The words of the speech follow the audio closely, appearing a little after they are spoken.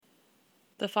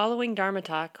The following Dharma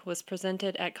talk was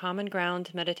presented at Common Ground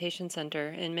Meditation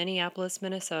Center in Minneapolis,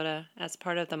 Minnesota, as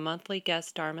part of the monthly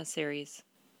guest Dharma series.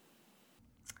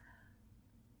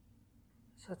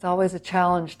 So it's always a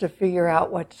challenge to figure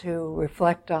out what to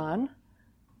reflect on,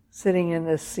 sitting in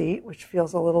this seat, which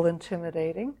feels a little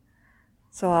intimidating.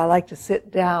 So I like to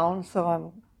sit down so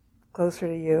I'm closer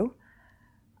to you.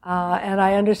 And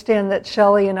I understand that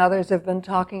Shelley and others have been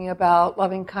talking about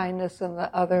loving kindness and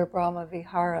the other Brahma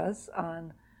Viharas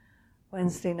on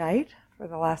Wednesday night for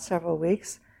the last several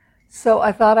weeks. So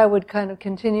I thought I would kind of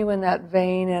continue in that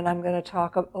vein, and I'm going to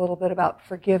talk a little bit about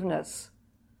forgiveness.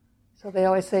 So they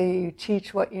always say you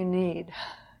teach what you need.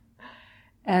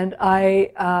 And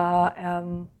I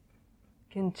am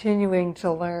continuing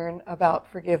to learn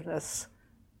about forgiveness.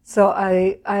 So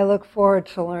I look forward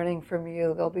to learning from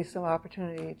you. There'll be some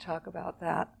opportunity to talk about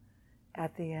that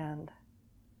at the end.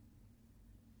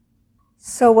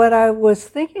 So what I was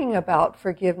thinking about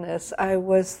forgiveness, I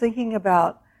was thinking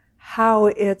about how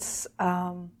it's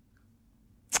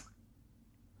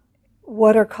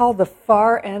what are called the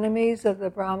far enemies of the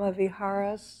Brahma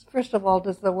Viharas. First of all,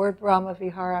 does the word Brahma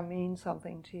Vihara mean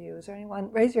something to you? Is there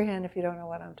anyone? Raise your hand if you don't know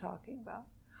what I'm talking about.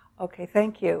 Okay,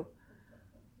 thank you.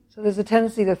 So there's a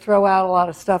tendency to throw out a lot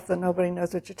of stuff that nobody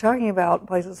knows what you're talking about in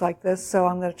places like this, so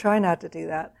I'm going to try not to do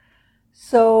that.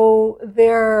 So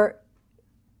there,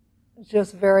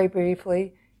 just very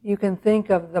briefly, you can think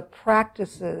of the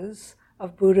practices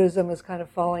of Buddhism as kind of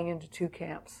falling into two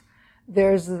camps.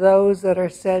 There's those that are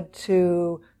said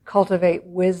to cultivate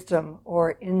wisdom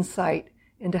or insight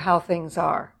into how things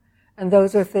are. And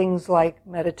those are things like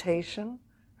meditation,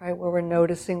 right, where we're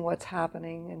noticing what's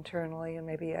happening internally and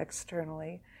maybe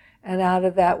externally. And out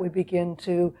of that, we begin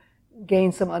to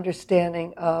gain some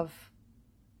understanding of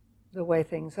the way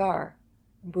things are.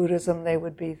 In Buddhism, they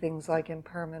would be things like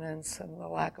impermanence and the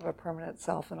lack of a permanent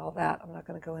self and all that. I'm not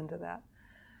going to go into that.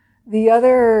 The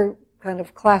other kind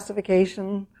of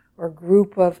classification or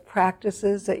group of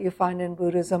practices that you find in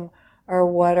Buddhism are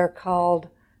what are called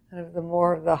kind of the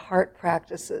more of the heart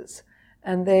practices.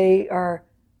 And they are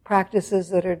practices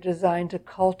that are designed to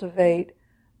cultivate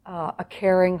a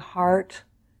caring heart,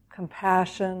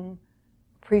 compassion,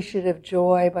 appreciative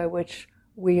joy by which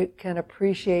we can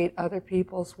appreciate other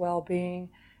people's well-being.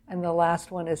 And the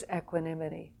last one is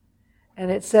equanimity.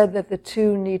 And it's said that the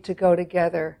two need to go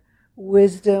together.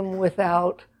 Wisdom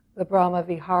without the Brahma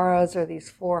Viharas, or these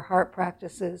four heart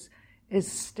practices,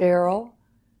 is sterile.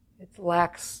 It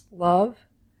lacks love.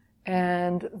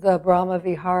 And the Brahma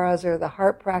Viharas, or the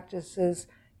heart practices,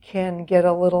 can get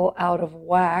a little out of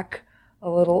whack, a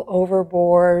little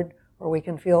overboard, or we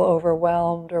can feel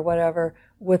overwhelmed or whatever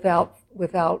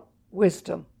without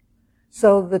wisdom.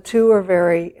 So the two are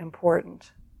very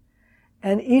important.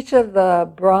 And each of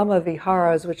the Brahma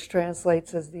Viharas, which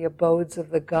translates as the abodes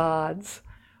of the gods,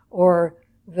 or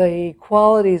the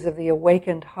qualities of the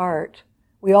awakened heart,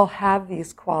 we all have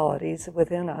these qualities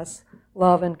within us,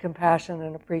 love and compassion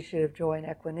and appreciative joy and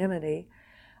equanimity.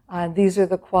 And these are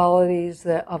the qualities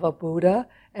of a Buddha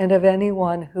and of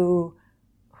anyone who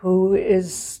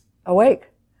is awake.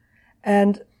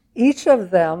 And each of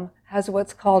them has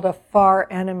what's called a far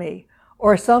enemy,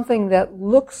 or something that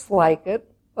looks like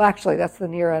it. Well, actually, that's the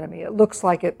near enemy. It looks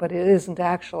like it, but it isn't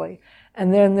actually.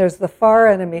 And then there's the far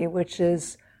enemy, which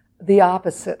is the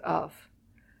opposite of.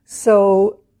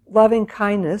 So loving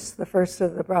kindness, the first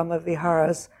of the Brahma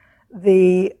Viharas,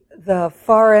 the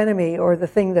far enemy, or the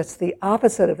thing that's the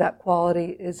opposite of that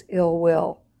quality, is ill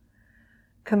will.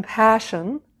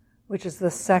 Compassion, which is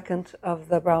the second of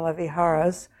the Brahma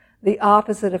Viharas, the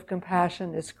opposite of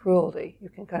compassion is cruelty. You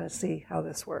can kind of see how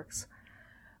this works.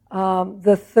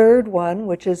 The third one,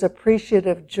 which is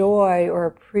appreciative joy, or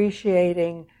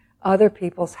appreciating other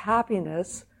people's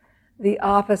happiness, the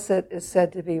opposite is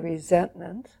said to be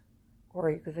resentment,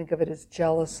 or you could think of it as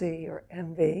jealousy or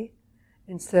envy.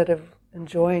 Instead of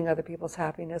enjoying other people's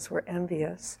happiness, we're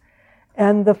envious.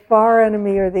 And the far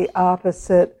enemy, or the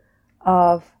opposite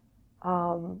of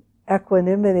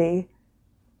equanimity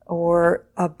or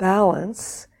a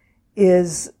balance,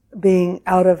 is being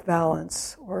out of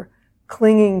balance, or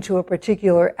clinging to a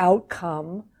particular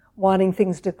outcome, wanting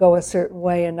things to go a certain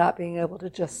way and not being able to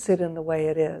just sit in the way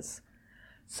it is.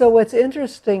 So what's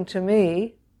interesting to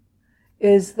me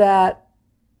is that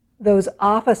those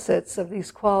opposites of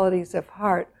these qualities of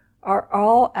heart are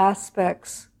all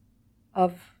aspects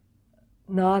of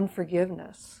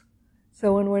non-forgiveness.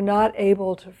 So when we're not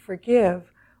able to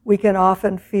forgive, we can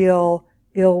often feel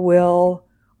ill will,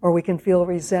 or we can feel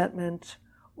resentment,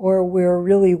 or we're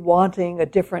really wanting a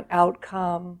different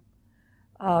outcome.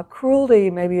 Cruelty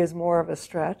maybe is more of a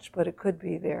stretch, but it could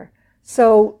be there.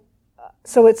 So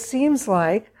So it seems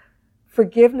like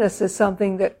forgiveness is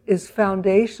something that is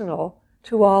foundational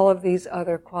to all of these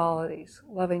other qualities: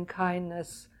 loving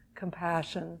kindness,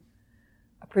 compassion,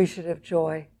 appreciative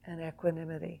joy, and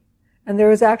equanimity. And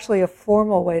there is actually a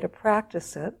formal way to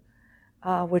practice it,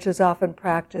 which is often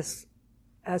practiced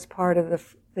as part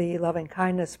of the loving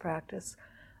kindness practice.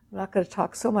 I'm not going to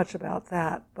talk so much about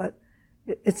that, but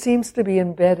it seems to be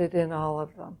embedded in all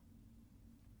of them.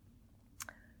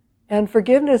 And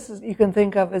forgiveness you can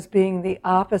think of as being the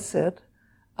opposite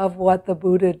of what the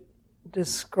Buddha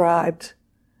described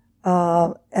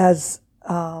as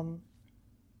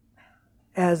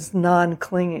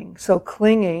non-clinging. So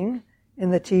clinging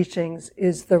in the teachings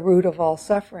is the root of all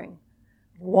suffering.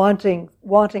 Wanting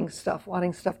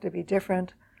stuff to be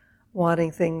different,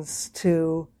 wanting things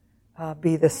to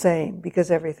be the same, because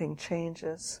everything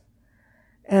changes.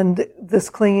 And this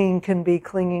clinging can be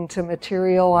clinging to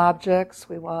material objects.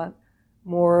 We want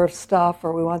more stuff,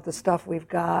 or we want the stuff we've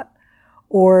got.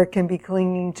 Or it can be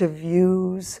clinging to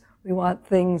views. We want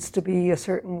things to be a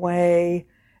certain way,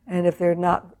 and if they're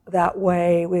not that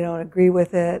way, we don't agree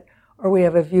with it. Or we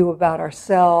have a view about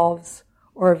ourselves,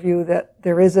 or a view that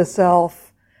there is a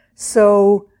self.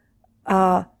 So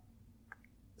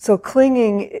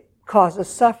clinging causes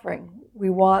suffering. We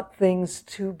want things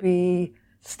to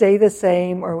stay the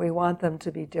same, or we want them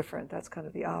to be different. That's kind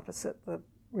of the opposite, the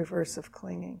reverse of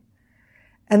clinging.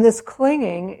 And this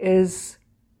clinging is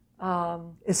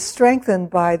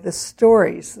strengthened by the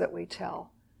stories that we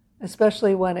tell,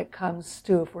 especially when it comes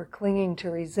to, if we're clinging to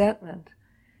resentment,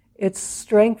 it's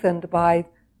strengthened by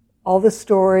all the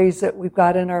stories that we've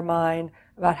got in our mind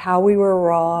about how we were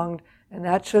wronged, and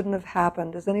that shouldn't have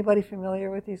happened. Is anybody familiar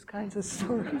with these kinds of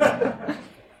stories? I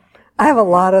have a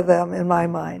lot of them in my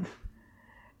mind.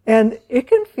 And it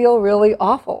can feel really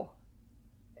awful,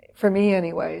 for me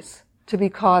anyways, to be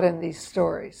caught in these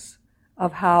stories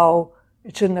of how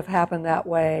it shouldn't have happened that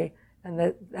way,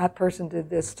 and that person did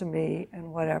this to me,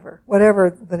 and whatever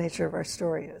the nature of our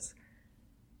story is.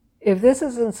 If this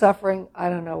isn't suffering, I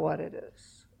don't know what it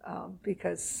is,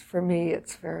 because for me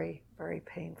it's very, very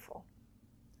painful.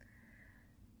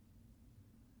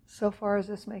 So far, is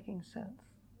this making sense?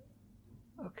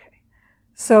 Okay.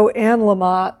 So Anne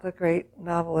Lamott, the great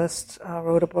novelist,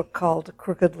 wrote a book called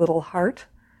Crooked Little Heart,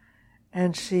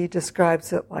 and she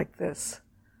describes it like this: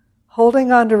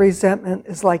 holding on to resentment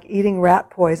is like eating rat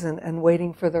poison and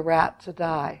waiting for the rat to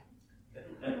die.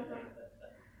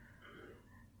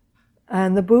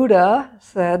 And the Buddha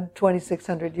said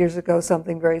 2,600 years ago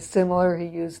something very similar. He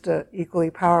used an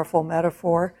equally powerful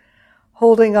metaphor.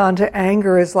 Holding on to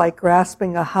anger is like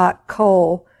grasping a hot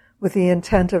coal with the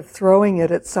intent of throwing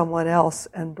it at someone else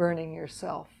and burning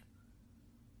yourself.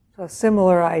 So a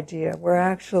similar idea. We're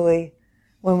actually,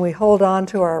 when we hold on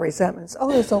to our resentments,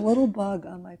 there's a little bug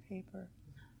on my paper.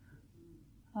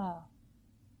 I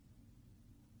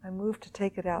moved to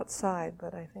take it outside,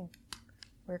 but I think,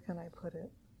 where can I put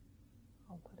it?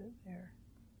 I'll put it there.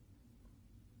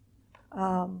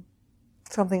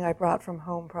 Something I brought from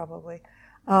home, probably.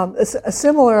 A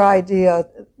similar idea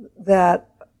that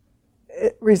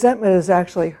resentment is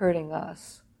actually hurting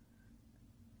us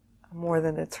more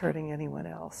than it's hurting anyone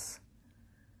else.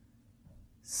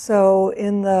 So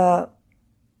in the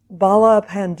Bala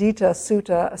Pandita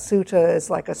Sutta, a sutta is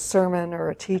like a sermon or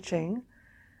a teaching,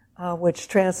 which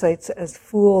translates as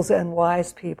fools and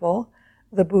wise people.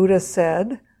 The Buddha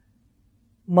said,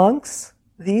 "Monks,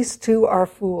 these two are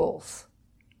fools."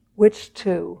 Which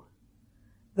two?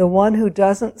 The one who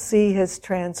doesn't see his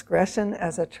transgression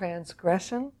as a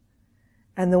transgression,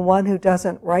 and the one who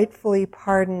doesn't rightfully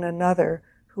pardon another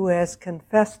who has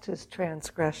confessed his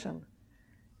transgression.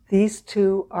 These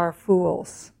two are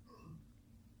fools.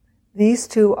 These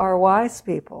two are wise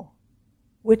people.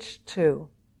 Which two?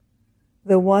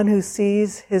 The one who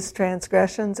sees his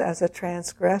transgressions as a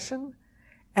transgression,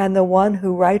 and the one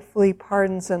who rightfully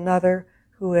pardons another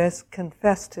who has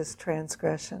confessed his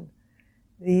transgression.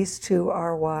 These two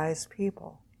are wise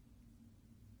people.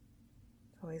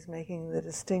 So he's making the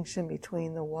distinction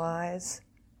between the wise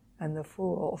and the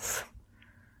fools.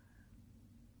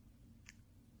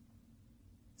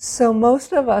 So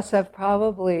most of us have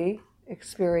probably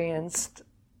experienced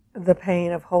the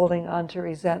pain of holding on to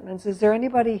resentments. Is there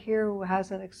anybody here who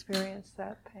hasn't experienced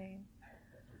that pain?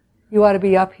 You ought to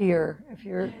be up here if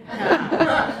you're...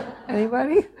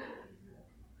 Anybody?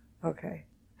 Okay.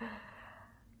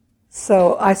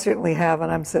 So I certainly have,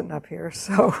 and I'm sitting up here.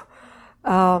 So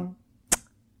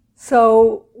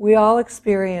we all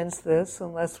experience this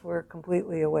unless we're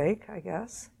completely awake, I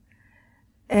guess.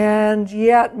 And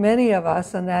yet many of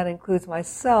us, and that includes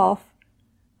myself,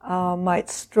 might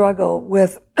struggle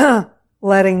with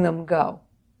letting them go.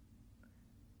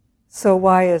 So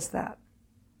why is that?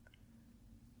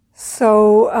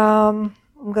 So I'm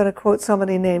going to quote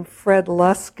somebody named Fred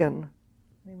Luskin.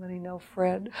 Anybody know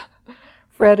Fred?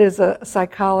 Fred is a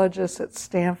psychologist at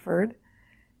Stanford,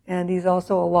 and he's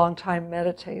also a longtime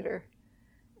meditator.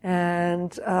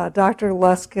 And Dr.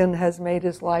 Luskin has made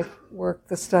his life work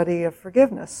the study of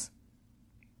forgiveness.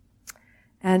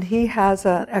 And he has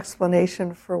an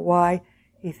explanation for why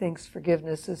he thinks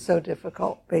forgiveness is so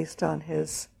difficult based on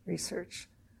his research.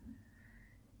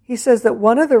 He says that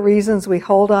one of the reasons we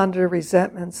hold on to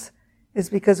resentments is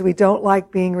because we don't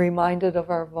like being reminded of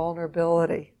our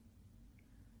vulnerability,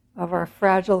 of our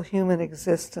fragile human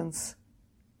existence,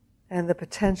 and the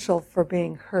potential for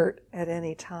being hurt at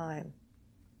any time.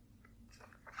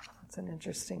 That's an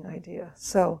interesting idea.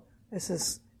 So this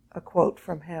is a quote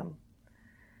from him.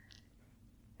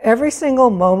 Every single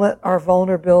moment our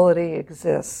vulnerability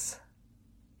exists.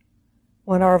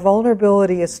 When our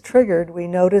vulnerability is triggered, we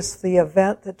notice the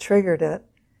event that triggered it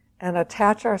and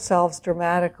attach ourselves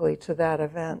dramatically to that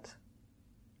event.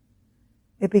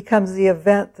 It becomes the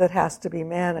event that has to be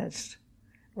managed,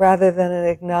 rather than an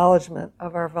acknowledgement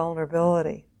of our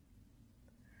vulnerability.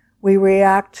 We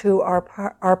react to our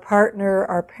partner,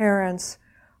 our parents,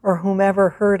 or whomever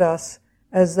hurt us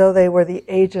as though they were the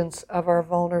agents of our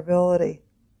vulnerability.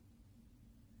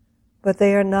 But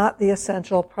they are not the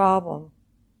essential problem.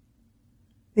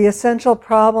 The essential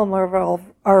problem of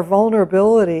our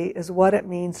vulnerability is what it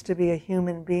means to be a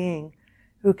human being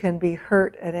who can be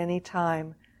hurt at any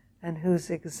time and whose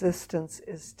existence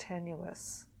is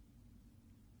tenuous.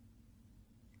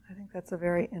 I think that's a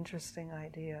very interesting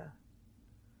idea.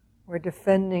 We're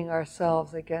defending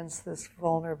ourselves against this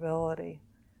vulnerability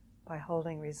by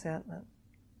holding resentment.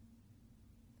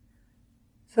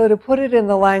 So to put it in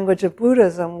the language of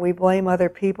Buddhism, we blame other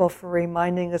people for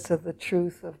reminding us of the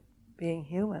truth of being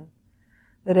human,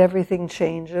 that everything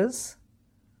changes,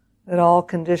 that all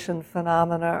conditioned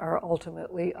phenomena are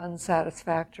ultimately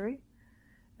unsatisfactory,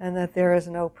 and that there is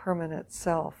no permanent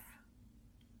self.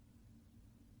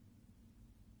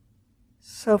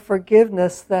 So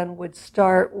forgiveness then would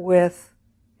start with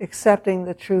accepting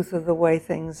the truth of the way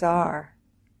things are.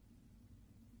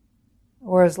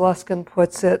 Or as Luskin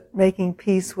puts it, making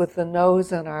peace with the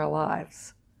no's in our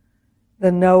lives.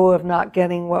 The no of not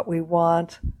getting what we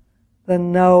want, the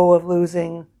no of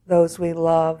losing those we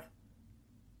love,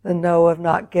 the no of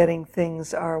not getting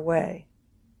things our way.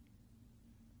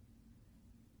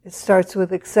 It starts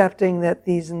with accepting that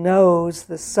these no's,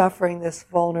 this suffering, this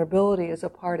vulnerability is a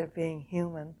part of being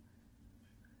human.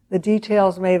 The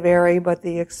details may vary, but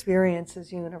the experience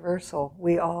is universal.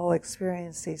 We all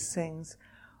experience these things.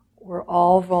 We're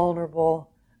all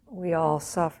vulnerable. We all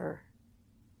suffer.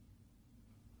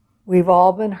 We've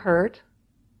all been hurt,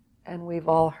 and we've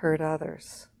all hurt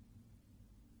others.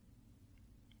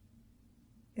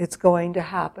 It's going to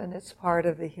happen. It's part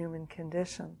of the human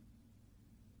condition.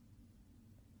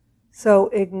 So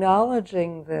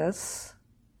acknowledging this,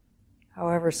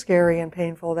 however scary and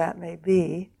painful that may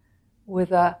be,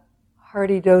 with a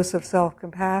hearty dose of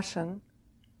self-compassion,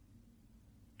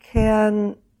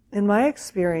 can, in my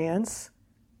experience,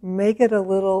 make it a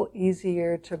little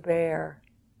easier to bear,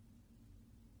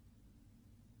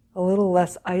 a little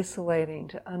less isolating,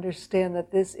 to understand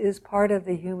that this is part of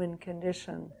the human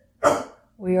condition.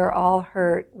 We are all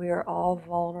hurt, we are all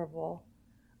vulnerable,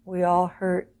 we all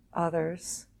hurt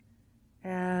others,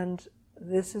 and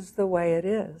this is the way it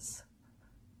is.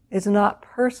 It's not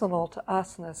personal to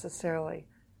us necessarily.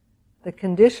 The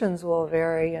conditions will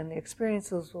vary and the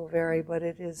experiences will vary, but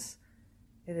it is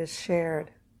shared.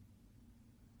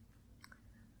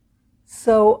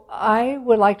 So I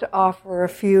would like to offer a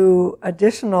few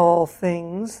additional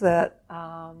things that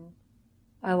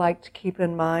I like to keep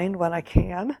in mind when I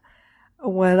can,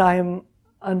 when I'm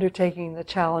undertaking the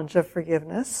challenge of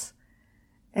forgiveness.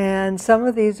 And some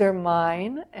of these are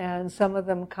mine, and some of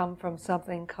them come from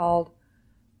something called,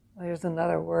 there's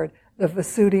another word, the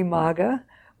Visuddhimagga,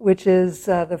 which is,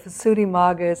 the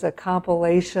Visuddhimagga is a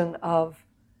compilation of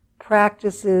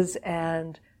practices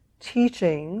and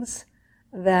teachings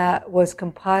that was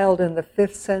compiled in the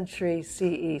 5th century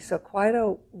CE, so quite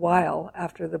a while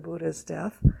after the Buddha's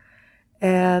death.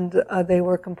 And they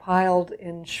were compiled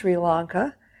in Sri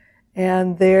Lanka,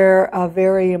 and they're a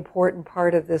very important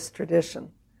part of this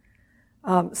tradition.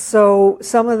 So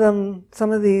some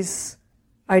of these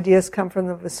ideas come from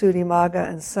the Visuddhimagga,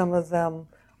 and some of them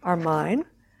are mine.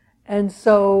 And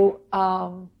so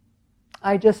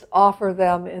I just offer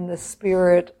them in the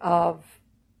spirit of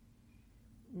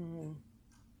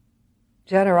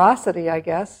generosity, I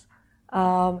guess,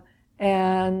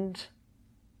 and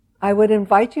I would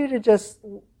invite you to just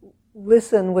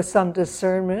listen with some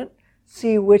discernment,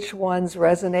 see which ones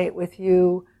resonate with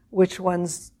you, which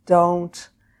ones don't,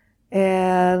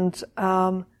 and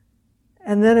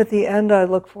then at the end, I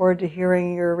look forward to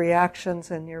hearing your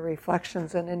reactions and your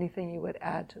reflections and anything you would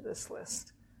add to this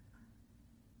list.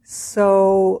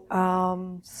 So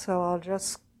I'll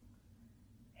just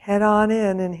head on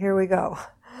in, and here we go.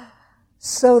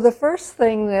 So the first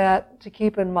thing that to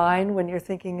keep in mind when you're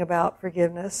thinking about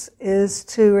forgiveness is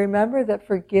to remember that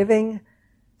forgiving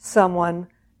someone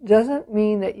doesn't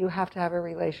mean that you have to have a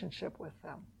relationship with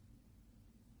them.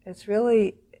 It's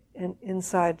really an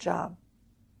inside job.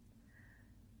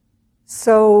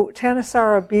 So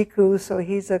Thanissaro Bhikkhu, so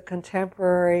he's a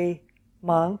contemporary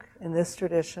monk in this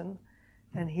tradition,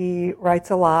 and he writes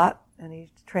a lot, and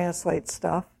he translates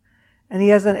stuff. And he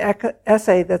has an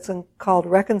essay that's called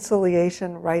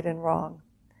Reconciliation, Right and Wrong.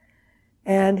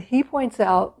 And he points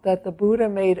out that the Buddha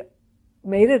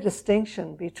made a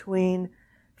distinction between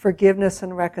forgiveness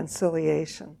and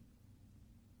reconciliation.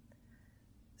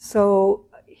 So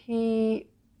he,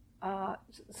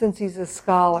 since he's a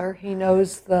scholar, he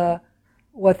knows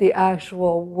what the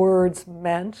actual words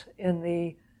meant in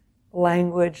the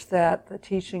language that the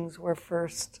teachings were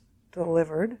first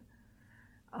delivered.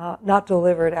 Not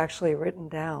delivered, actually written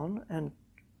down and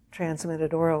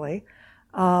transmitted orally.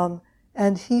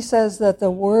 And he says that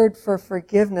the word for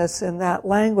forgiveness in that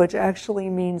language actually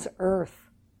means earth.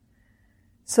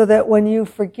 So that when you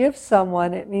forgive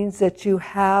someone, it means that you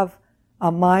have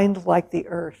a mind like the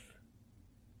earth,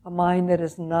 a mind that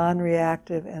is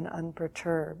non-reactive and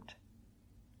unperturbed.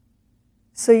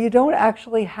 So you don't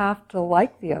actually have to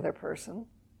like the other person.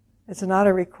 It's not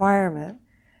a requirement.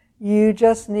 You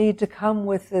just need to come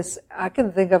with this, I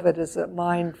can think of it as a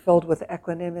mind filled with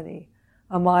equanimity,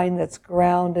 a mind that's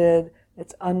grounded,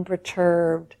 that's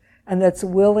unperturbed, and that's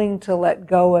willing to let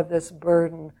go of this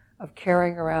burden of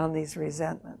carrying around these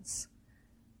resentments.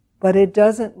 But it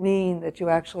doesn't mean that you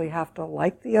actually have to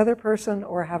like the other person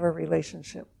or have a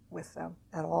relationship with them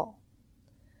at all.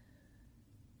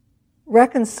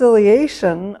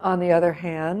 Reconciliation, on the other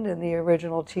hand, in the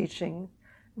original teaching,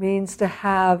 means to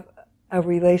have a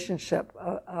relationship,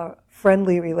 a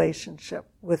friendly relationship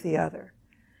with the other.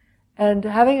 And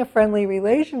having a friendly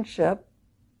relationship,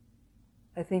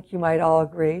 I think you might all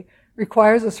agree,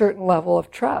 requires a certain level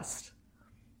of trust.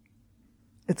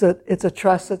 It's a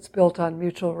trust that's built on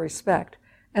mutual respect.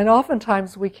 And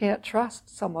oftentimes we can't trust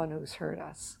someone who's hurt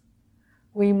us.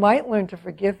 We might learn to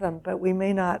forgive them, but we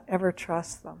may not ever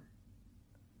trust them.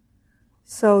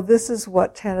 So this is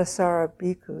what Thanissaro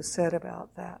Bhikkhu said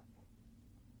about that.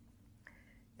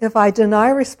 If I deny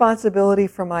responsibility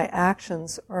for my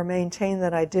actions or maintain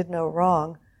that I did no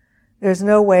wrong, there's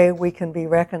no way we can be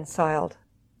reconciled.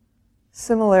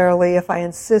 Similarly, if I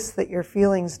insist that your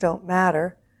feelings don't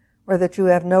matter, or that you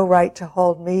have no right to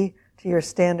hold me to your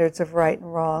standards of right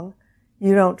and wrong,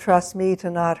 you don't trust me to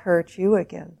not hurt you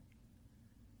again.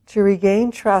 To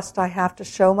regain trust, I have to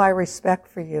show my respect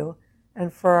for you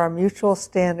and for our mutual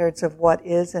standards of what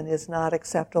is and is not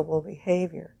acceptable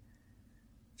behavior.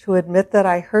 To admit that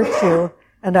I hurt you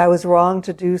and I was wrong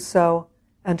to do so,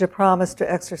 and to promise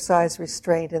to exercise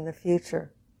restraint in the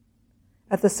future.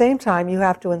 At the same time, you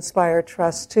have to inspire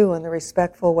trust too in the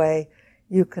respectful way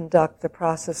you conduct the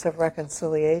process of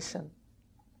reconciliation.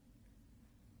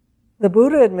 The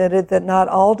Buddha admitted that not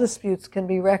all disputes can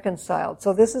be reconciled.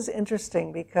 So this is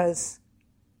interesting because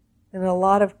in a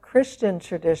lot of Christian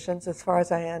traditions, as far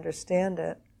as I understand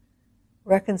it,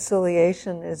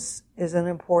 reconciliation is an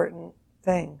important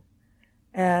thing.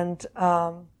 And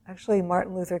actually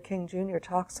Martin Luther King Jr.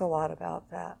 talks a lot about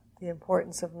that, the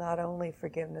importance of not only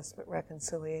forgiveness but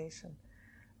reconciliation.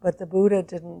 But the Buddha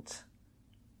didn't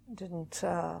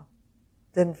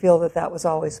feel that was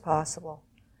always possible.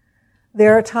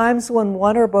 There are times when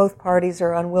one or both parties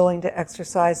are unwilling to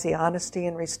exercise the honesty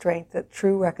and restraint that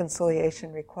true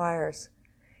reconciliation requires.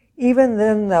 Even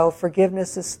then, though,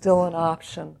 forgiveness is still an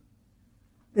option.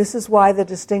 This is why the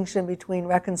distinction between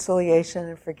reconciliation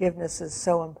and forgiveness is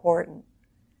so important.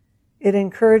 It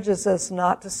encourages us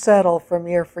not to settle for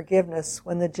mere forgiveness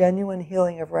when the genuine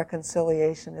healing of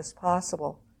reconciliation is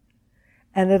possible.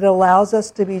 And it allows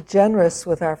us to be generous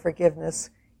with our forgiveness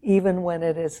even when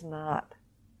it is not.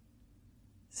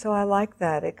 So I like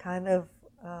that. It kind of,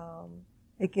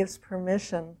 it gives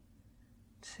permission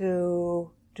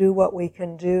to do what we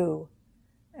can do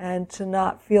and to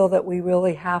not feel that we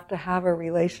really have to have a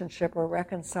relationship or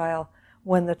reconcile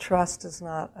when the trust is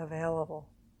not available.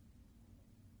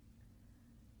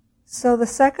 So the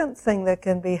second thing that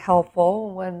can be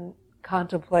helpful when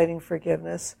contemplating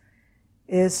forgiveness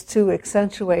is to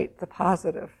accentuate the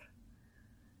positive.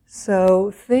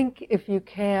 So think, if you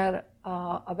can,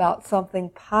 about something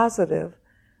positive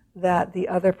that the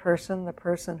other person, the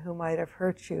person who might have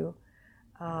hurt you,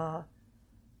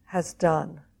 has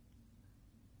done.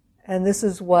 And this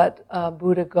is what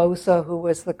Buddhaghosa, who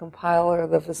was the compiler of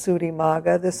the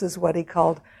Visuddhimagga, this is what he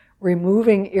called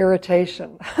removing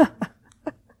irritation.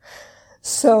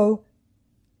 So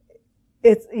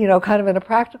it's, kind of in a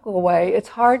practical way, it's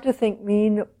hard to think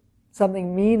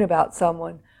something mean about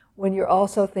someone when you're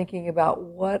also thinking about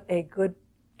what a good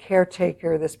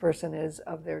caretaker this person is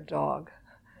of their dog.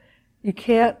 You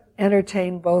can't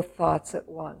entertain both thoughts at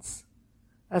once.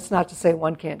 That's not to say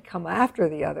one can't come after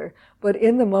the other, but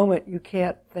in the moment you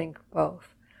can't think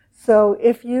both. So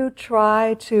if you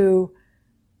try to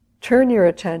turn your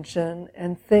attention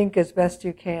and think as best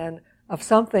you can of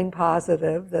something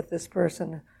positive that this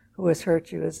person who has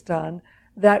hurt you has done,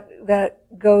 that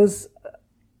goes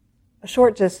a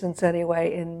short distance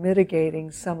anyway in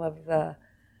mitigating some of the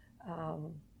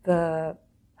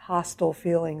hostile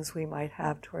feelings we might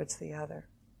have towards the other.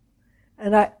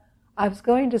 And I was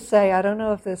going to say, I don't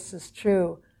know if this is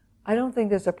true, I don't think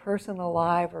there's a person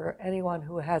alive or anyone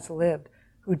who has lived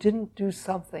who didn't do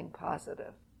something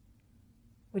positive.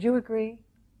 Would you agree?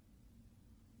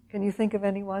 Can you think of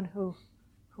anyone who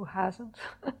hasn't?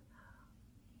 I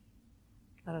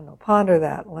don't know. Ponder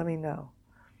that. Let me know.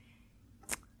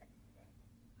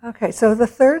 Okay, so the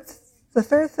third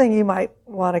thing you might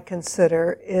want to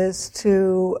consider is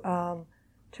to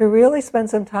really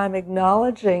spend some time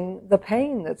acknowledging the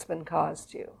pain that's been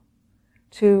caused you,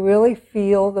 to really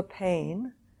feel the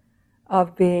pain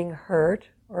of being hurt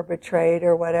or betrayed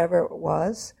or whatever it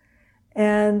was,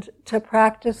 and to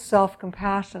practice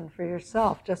self-compassion for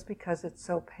yourself just because it's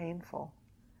so painful.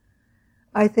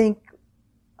 I think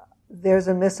there's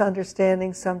a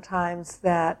misunderstanding sometimes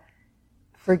that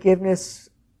forgiveness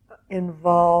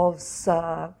involves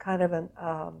kind of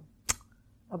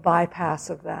a bypass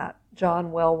of that.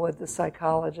 John Welwood, the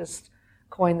psychologist,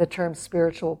 coined the term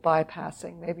spiritual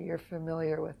bypassing. Maybe you're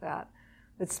familiar with that.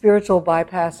 But spiritual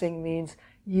bypassing means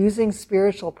using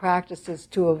spiritual practices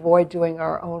to avoid doing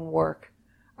our own work,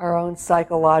 our own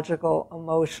psychological,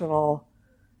 emotional,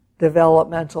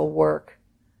 developmental work.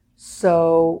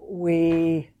 So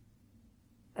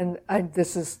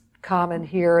this is common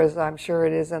here, as I'm sure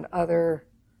it is in other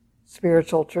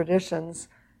spiritual traditions,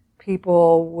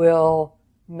 people will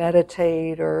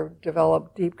meditate or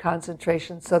develop deep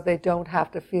concentration so they don't have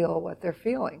to feel what they're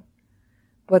feeling.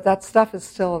 But that stuff is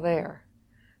still there.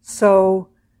 So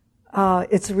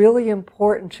it's really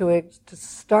important to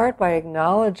start by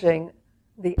acknowledging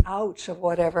the ouch of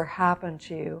whatever happened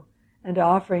to you and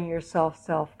offering yourself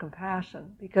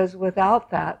self-compassion. Because without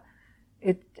that,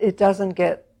 it doesn't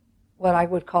get what I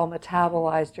would call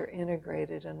metabolized or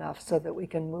integrated enough so that we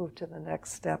can move to the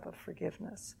next step of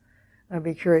forgiveness. I'd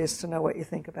be curious to know what you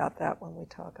think about that when we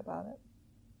talk about it.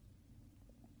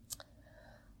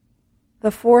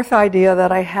 The fourth idea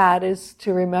that I had is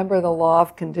to remember the law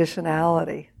of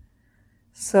conditionality.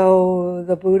 So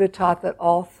the Buddha taught that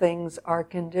all things are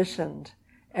conditioned.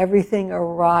 Everything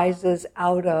arises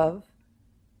out of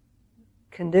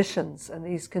conditions, and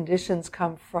these conditions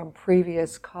come from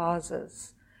previous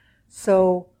causes.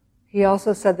 So he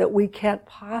also said that we can't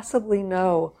possibly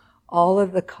know all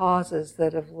of the causes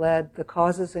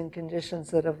and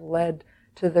conditions that have led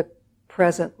to the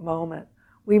present moment.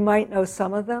 We might know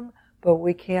some of them, but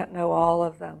we can't know all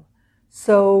of them.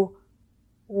 So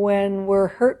when we're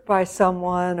hurt by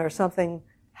someone or something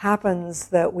happens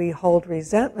that we hold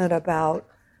resentment about,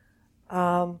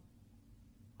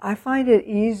 I find it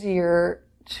easier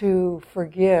to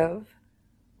forgive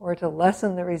or to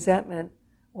lessen the resentment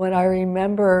when I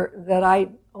remember that I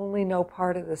only know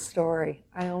part of the story.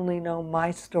 I only know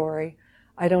my story.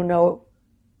 I know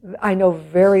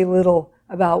very little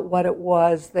about what it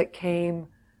was that came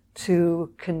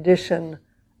to condition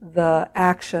the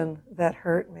action that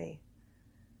hurt me.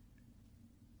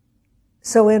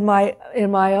 So in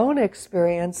my own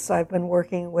experience, I've been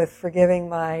working with forgiving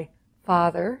my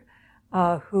father,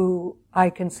 who I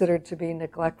considered to be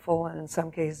neglectful and in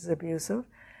some cases abusive.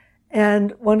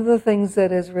 And one of the things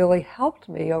that has really helped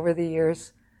me over the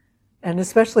years, and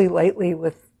especially lately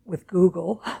with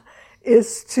Google,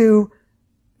 is to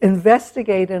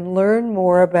investigate and learn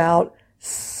more about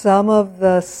some of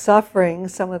the suffering,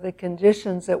 some of the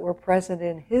conditions that were present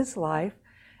in his life,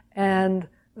 and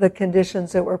the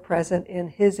conditions that were present in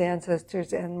his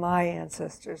ancestors and my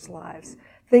ancestors' lives.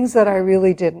 Things that I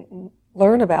really didn't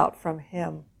learn about from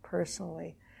him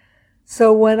personally.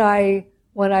 So when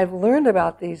I've learned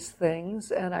about these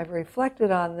things and I've reflected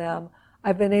on them,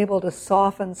 I've been able to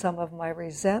soften some of my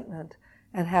resentment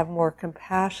and have more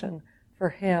compassion for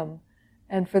him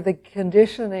and for the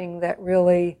conditioning that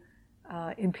really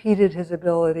impeded his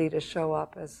ability to show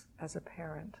up as a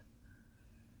parent.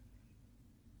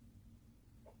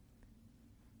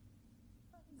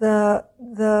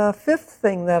 The fifth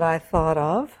thing that I thought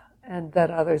of, and that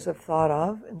others have thought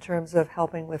of in terms of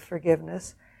helping with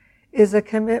forgiveness, is a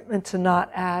commitment to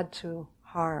not add to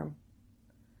harm.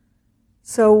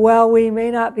 So while we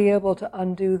may not be able to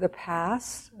undo the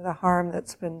past, the harm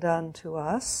that's been done to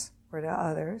us or to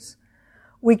others,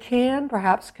 we can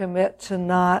perhaps commit to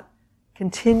not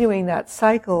continuing that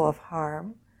cycle of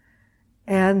harm.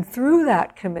 And through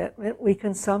that commitment, we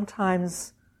can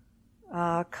sometimes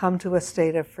come to a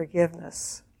state of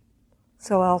forgiveness.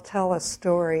 So I'll tell a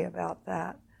story about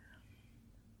that.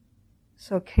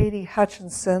 So Katie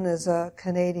Hutchinson is a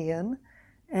Canadian,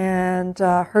 and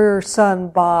her son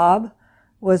Bob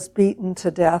was beaten to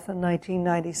death in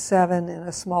 1997 in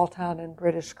a small town in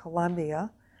British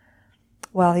Columbia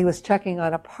while he was checking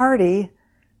on a party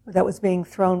that was being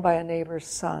thrown by a neighbor's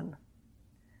son.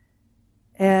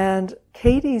 And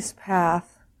Katie's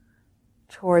path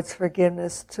towards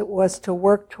forgiveness was to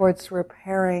work towards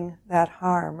repairing that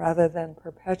harm rather than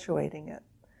perpetuating it.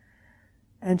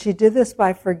 And she did this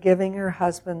by forgiving her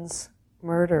husband's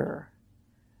murderer,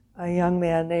 a young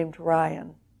man named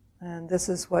Ryan. And this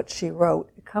is what she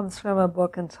wrote. It comes from a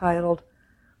book entitled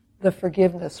The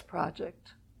Forgiveness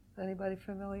Project. Is anybody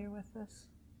familiar with this?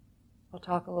 We'll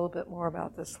talk a little bit more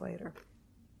about this later.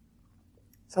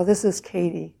 So this is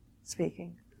Katie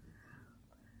speaking.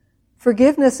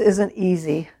 Forgiveness isn't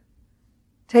easy.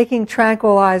 Taking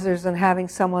tranquilizers and having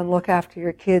someone look after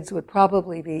your kids would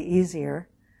probably be easier.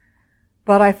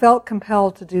 But I felt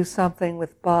compelled to do something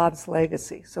with Bob's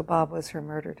legacy. So Bob was her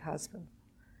murdered husband.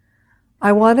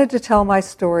 I wanted to tell my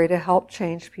story to help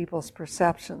change people's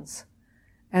perceptions.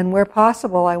 And where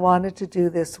possible, I wanted to do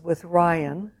this with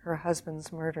Ryan, her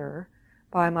husband's murderer,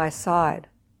 by my side.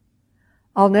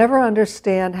 I'll never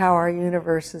understand how our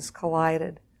universes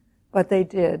collided, but they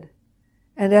did.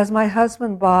 And as my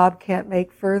husband Bob can't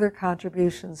make further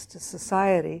contributions to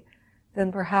society,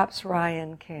 then perhaps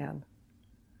Ryan can.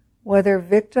 Whether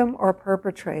victim or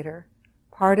perpetrator,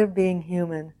 part of being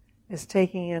human is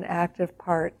taking an active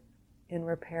part in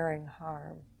repairing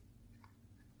harm.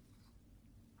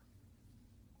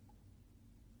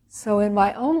 So in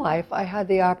my own life, I had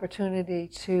the opportunity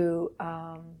to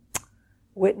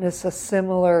witness a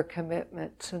similar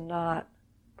commitment to not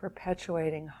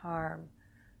perpetuating harm.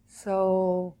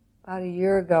 So about a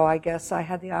year ago, I guess, I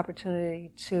had the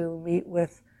opportunity to meet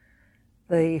with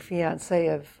the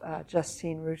fiancée of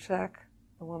Justine Ruchek,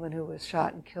 the woman who was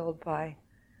shot and killed by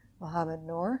Mohammed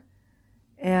Noor.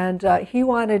 And he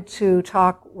wanted to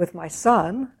talk with my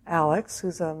son, Alex,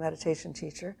 who's a meditation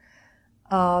teacher,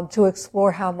 to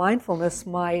explore how mindfulness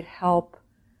might help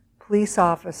police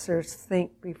officers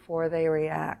think before they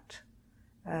react,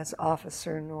 as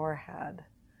Officer Noor had.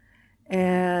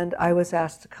 And I was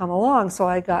asked to come along, so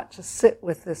I got to sit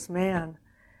with this man.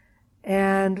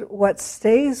 And what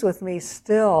stays with me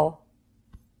still,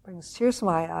 brings tears to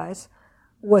my eyes,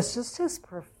 was just his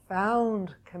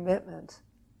profound commitment.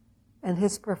 And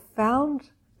his profound,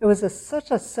 there was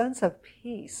such a sense of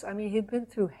peace. I mean, he'd been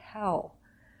through hell.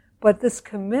 But this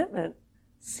commitment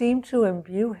seemed to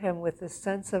imbue him with this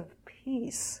sense of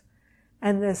peace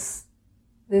and this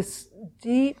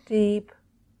deep, deep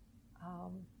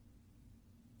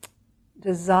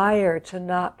desire to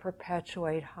not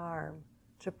perpetuate harm,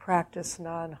 to practice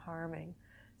non-harming.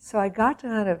 So I got to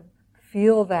kind of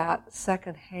feel that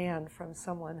secondhand from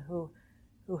someone who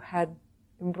had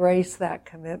embraced that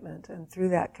commitment, and through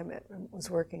that commitment was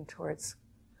working towards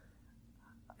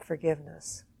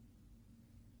forgiveness.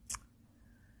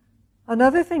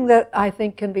 Another thing that I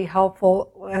think can be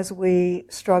helpful as we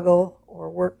struggle or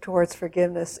work towards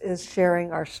forgiveness is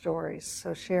sharing our stories.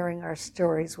 So sharing our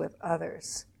stories with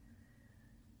others,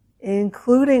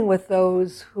 including with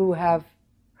those who have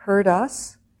hurt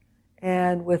us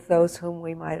and with those whom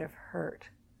we might have hurt.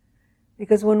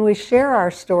 Because when we share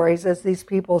our stories, as these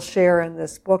people share in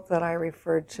this book that I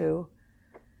referred to,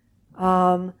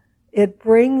 it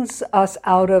brings us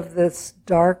out of this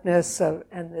darkness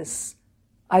and this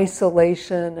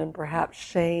isolation and perhaps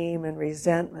shame and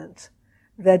resentment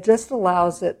that just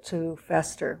allows it to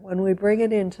fester. When we bring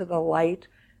it into the light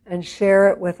and share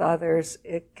it with others,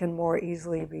 it can more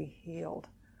easily be healed.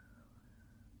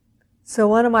 So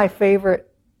one of my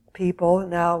favorite people,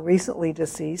 now recently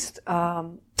deceased,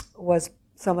 was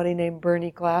somebody named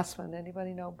Bernie Glassman.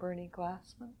 Anybody know Bernie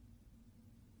Glassman?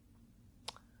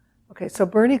 Okay, so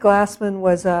Bernie Glassman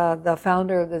was the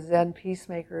founder of the Zen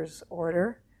Peacemakers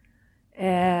Order,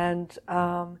 and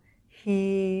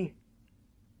he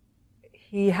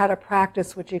he had a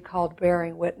practice which he called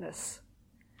bearing witness.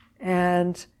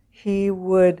 And he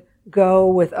would go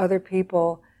with other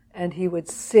people and he would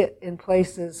sit in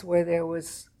places where there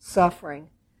was suffering.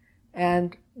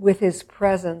 And with his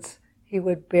presence, he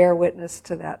would bear witness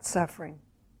to that suffering.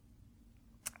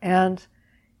 And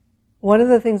one of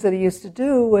the things that he used to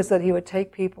do was that he would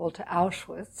take people to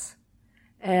Auschwitz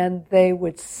and they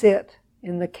would sit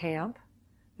in the camp.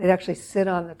 They'd actually sit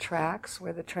on the tracks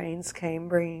where the trains came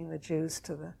bringing the Jews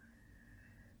to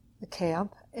the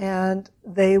camp. And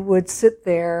they would sit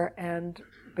there and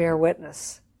bear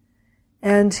witness.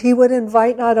 And he would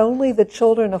invite not only the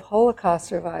children of Holocaust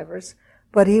survivors,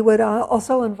 but he would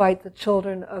also invite the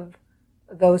children of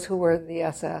those who were the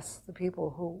SS, the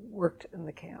people who worked in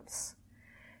the camps.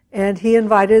 And he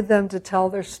invited them to tell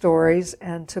their stories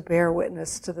and to bear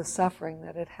witness to the suffering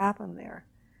that had happened there.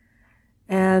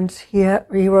 And he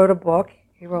wrote a book.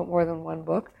 He wrote more than one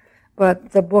book.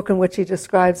 But the book in which he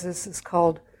describes this is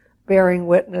called Bearing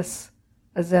Witness,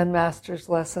 A Zen Master's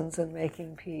Lessons in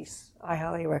Making Peace. I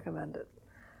highly recommend it.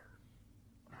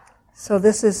 So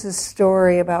this is his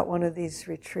story about one of these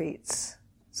retreats.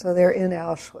 So they're in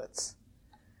Auschwitz.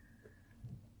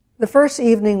 The first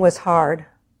evening was hard.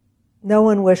 No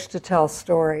one wished to tell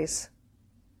stories.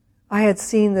 I had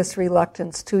seen this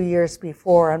reluctance 2 years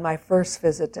before on my first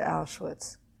visit to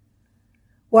Auschwitz.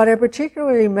 What I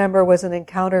particularly remember was an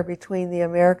encounter between the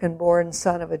American-born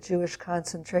son of a Jewish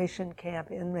concentration camp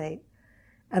inmate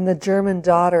and the German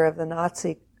daughter of the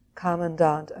Nazi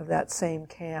commandant of that same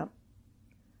camp.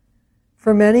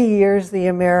 For many years, the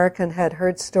American had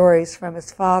heard stories from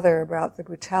his father about the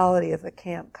brutality of the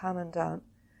camp commandant,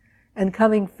 and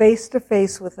coming face to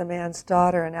face with the man's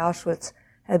daughter in Auschwitz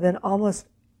had been almost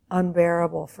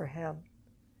unbearable for him.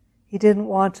 He didn't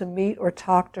want to meet or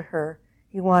talk to her.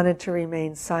 He wanted to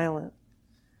remain silent.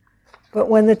 But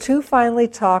when the two finally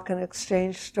talked and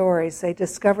exchanged stories, they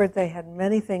discovered they had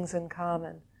many things in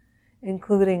common,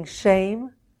 including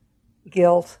shame,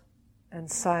 guilt, and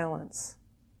silence.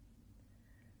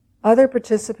 Other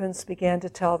participants began to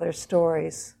tell their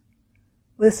stories.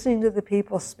 Listening to the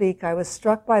people speak, I was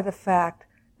struck by the fact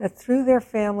that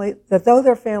though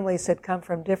their families had come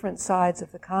from different sides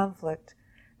of the conflict,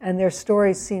 and their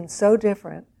stories seemed so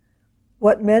different,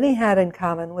 what many had in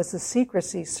common was the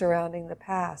secrecy surrounding the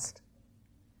past.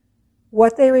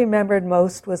 What they remembered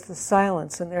most was the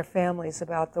silence in their families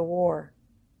about the war,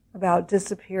 about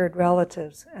disappeared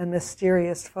relatives and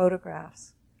mysterious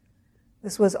photographs.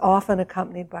 This was often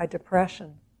accompanied by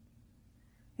depression.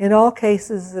 In all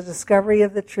cases, the discovery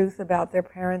of the truth about their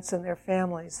parents and their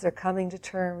families, their coming to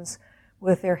terms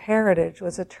with their heritage,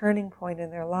 was a turning point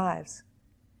in their lives.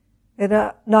 It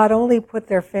not only put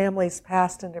their family's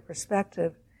past into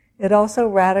perspective, it also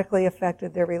radically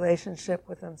affected their relationship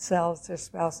with themselves, their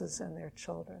spouses, and their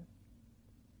children.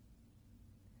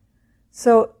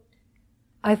 So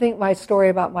I think my story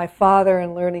about my father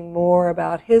and learning more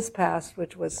about his past,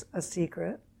 which was a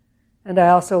secret, and I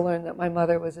also learned that my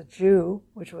mother was a Jew,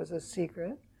 which was a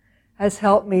secret, has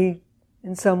helped me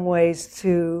in some ways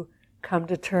to come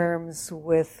to terms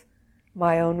with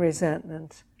my own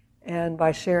resentment, and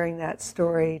by sharing that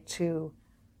story to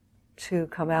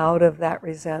come out of that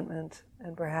resentment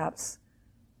and perhaps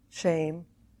shame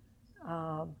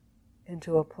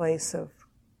into a place of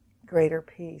greater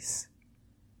peace.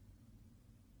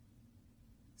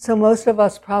 So most of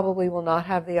us probably will not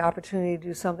have the opportunity to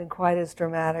do something quite as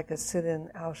dramatic as sit in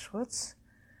Auschwitz,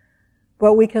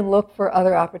 but we can look for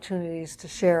other opportunities to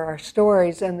share our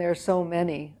stories, and there are so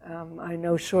many. I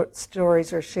know short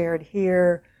stories are shared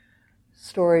here.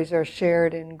 Stories are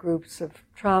shared in groups of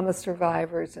trauma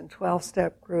survivors, in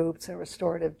 12-step groups, and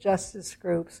restorative justice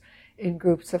groups, in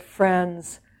groups of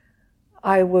friends.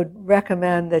 I would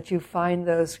recommend that you find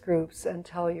those groups and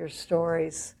tell your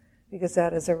stories, because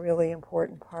that is a really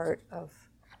important part of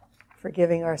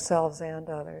forgiving ourselves and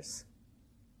others.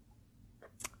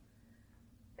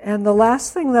 And the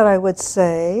last thing that I would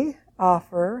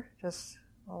offer, just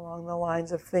along the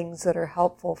lines of things that are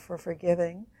helpful for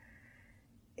forgiving,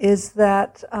 is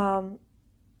that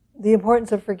the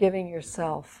importance of forgiving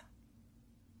yourself.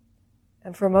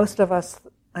 And for most of us,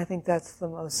 I think that's the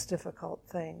most difficult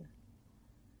thing.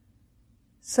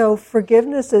 So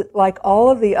forgiveness, like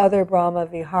all of the other Brahma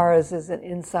Viharas, is an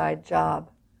inside job.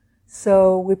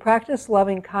 So we practice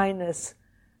loving kindness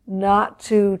not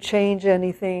to change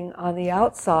anything on the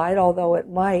outside, although it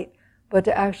might, but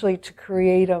to actually to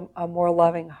create a more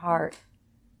loving heart.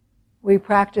 We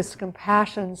practice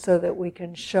compassion so that we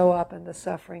can show up in the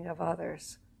suffering of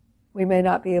others. We may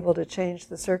not be able to change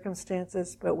the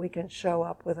circumstances, but we can show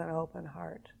up with an open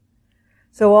heart.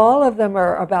 So all of them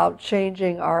are about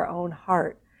changing our own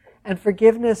heart. And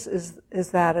forgiveness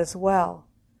is that as well.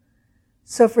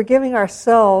 So forgiving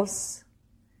ourselves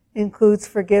includes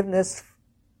forgiveness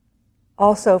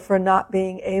also for not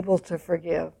being able to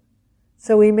forgive.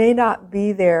 So we may not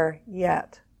be there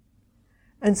yet.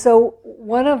 And so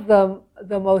one of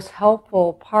the most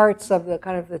helpful parts of the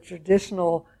kind of the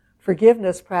traditional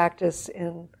forgiveness practice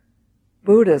in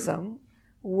Buddhism,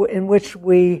 in which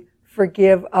we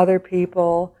forgive other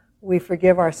people, we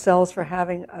forgive ourselves for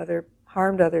having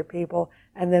harmed other people,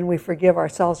 and then we forgive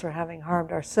ourselves for having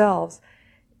harmed ourselves,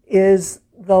 is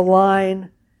the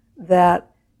line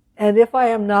that, and if I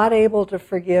am not able to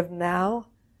forgive now,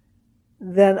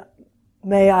 then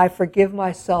may I forgive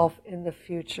myself in the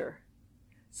future.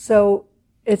 So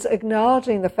it's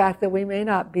acknowledging the fact that we may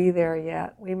not be there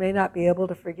yet. We may not be able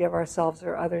to forgive ourselves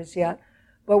or others yet,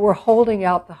 but we're holding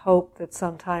out the hope that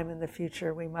sometime in the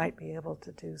future we might be able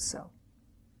to do so.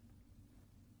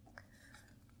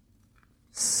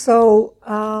 So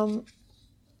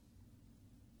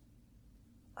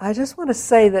I just want to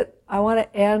say that I want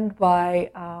to end by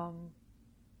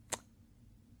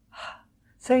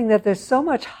saying that there's so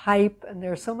much hype and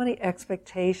there are so many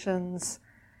expectations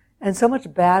and so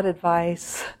much bad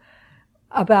advice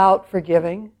about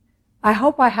forgiving. I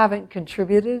hope I haven't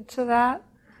contributed to that.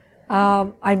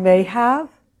 I may have,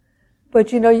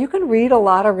 but you can read a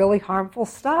lot of really harmful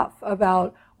stuff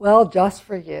about, well, just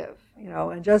forgive,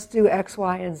 and just do X,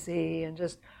 Y, and Z, and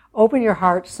just open your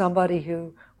heart to somebody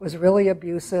who was really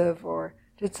abusive or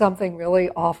did something really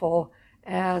awful,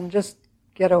 and just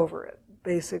get over it,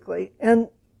 basically. And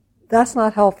that's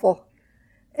not helpful.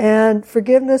 And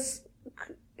forgiveness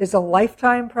is a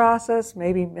lifetime process,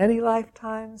 maybe many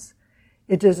lifetimes.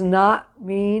 It does not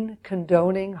mean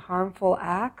condoning harmful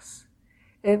acts.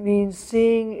 It means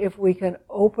seeing if we can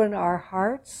open our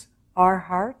hearts,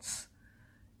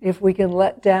 if we can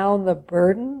let down the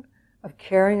burden of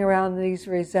carrying around these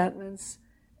resentments,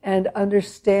 and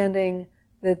understanding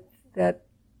that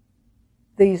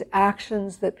these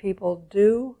actions that people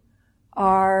do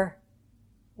are,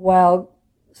 while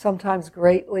sometimes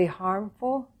greatly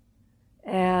harmful,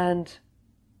 and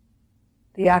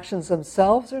the actions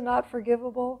themselves are not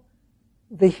forgivable,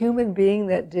 the human being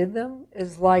that did them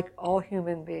is like all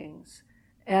human beings.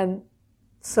 And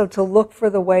so to look for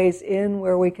the ways in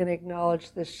where we can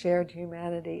acknowledge this shared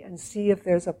humanity and see if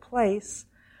there's a place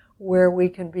where we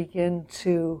can begin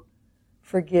to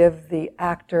forgive the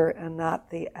actor and not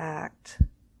the act.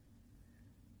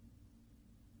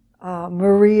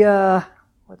 Maria,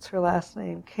 what's her last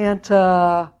name?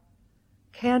 Canta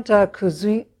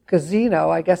Cusino,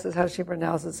 I guess is how she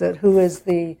pronounces it, who is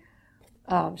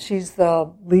she's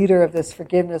the leader of this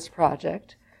Forgiveness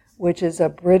Project, which is a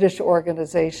British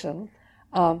organization.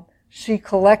 She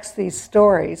collects these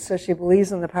stories, so she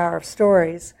believes in the power of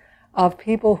stories, of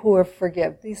people who have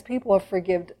forgiven. These people have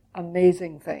forgiven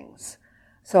amazing things.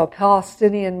 So a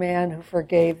Palestinian man who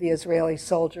forgave the Israeli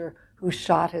soldier who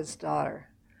shot his daughter.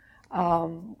 I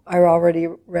already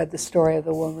read the story of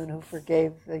the woman who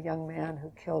forgave the young man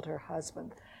who killed her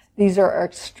husband. These are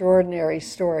extraordinary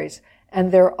stories,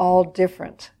 and they're all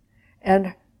different.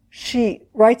 And she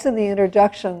writes in the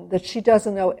introduction that she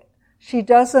doesn't know, she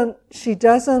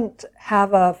doesn't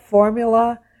have a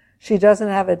formula, she doesn't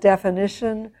have a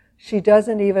definition, she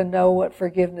doesn't even know what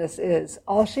forgiveness is.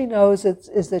 All she knows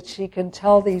is that she can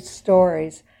tell these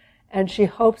stories, and she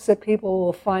hopes that people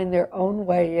will find their own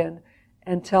way in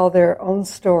and tell their own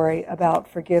story about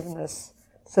forgiveness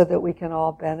so that we can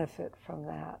all benefit from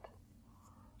that.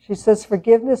 She says,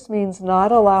 forgiveness means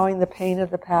not allowing the pain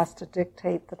of the past to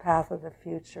dictate the path of the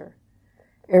future.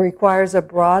 It requires a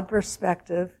broad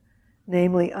perspective,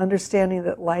 namely understanding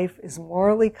that life is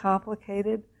morally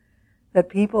complicated, that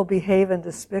people behave in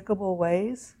despicable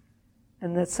ways,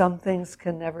 and that some things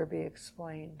can never be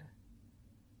explained.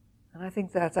 And I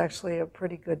think that's actually a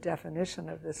pretty good definition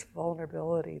of this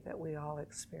vulnerability that we all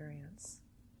experience.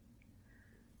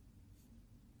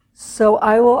 So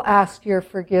I will ask your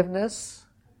forgiveness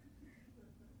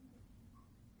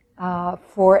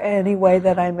for any way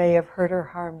that I may have hurt or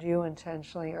harmed you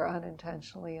intentionally or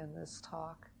unintentionally in this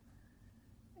talk.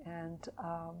 And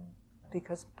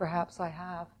because perhaps I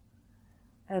have.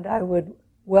 And I would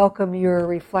welcome your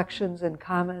reflections and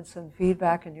comments and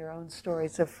feedback and your own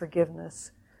stories of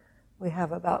forgiveness. We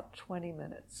have about 20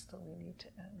 minutes till we need to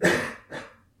end.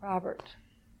 Robert.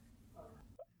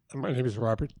 My name is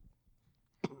Robert.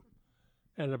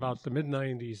 And about the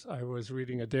mid-90s, I was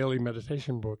reading a daily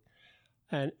meditation book,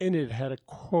 and in it had a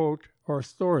quote or a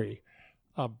story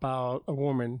about a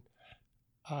woman,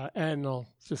 and I'll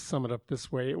just sum it up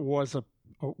this way. It was a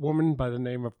woman by the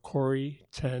name of Corrie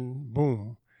ten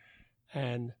Boom.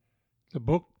 And the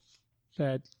book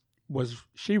that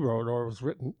she wrote, or was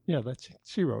written. Yeah,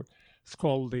 she wrote. It's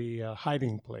called The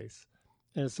Hiding Place,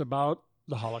 and it's about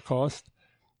the Holocaust.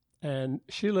 And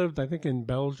she lived, I think, in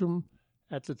Belgium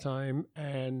at the time.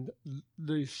 And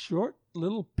the short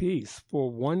little piece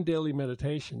for One Daily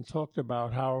Meditation talked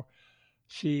about how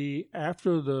she,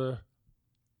 after the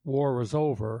war was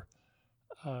over,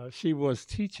 she was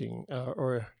teaching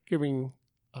or giving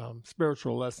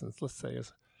spiritual lessons, let's say,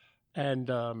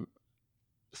 and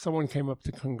someone came up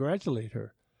to congratulate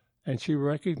her, and she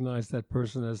recognized that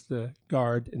person as the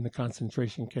guard in the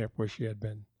concentration camp where she had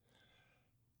been.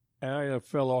 And I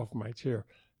fell off my chair.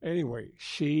 Anyway,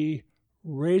 she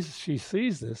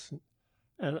sees this,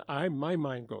 and my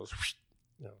mind goes,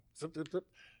 zip, zip, zip.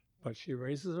 But she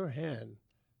raises her hand,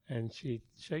 and she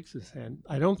shakes his hand.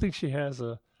 I don't think she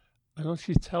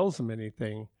tells him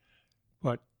anything,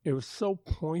 but it was so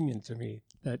poignant to me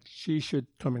that she should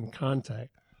come in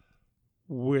contact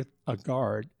with a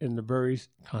guard in the very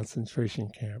concentration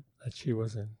camp that she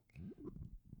was in.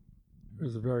 It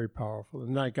was very powerful.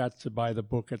 And I got to buy the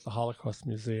book at the Holocaust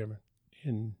Museum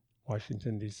in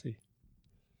Washington, D.C.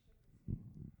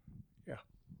 Yeah.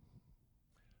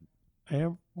 I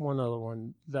have one other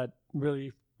one that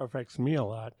really affects me a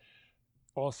lot,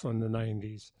 also in the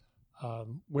 90s.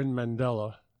 When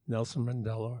Nelson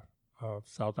Mandela of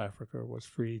South Africa was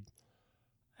freed,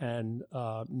 and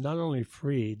not only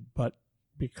freed, but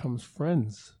becomes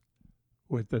friends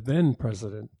with the then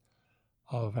president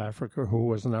of Africa, who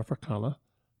was an Afrikaner,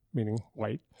 meaning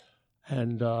white,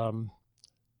 and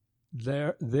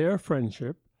their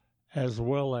friendship, as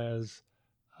well as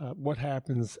what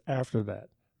happens after that.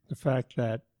 The fact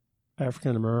that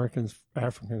Africans,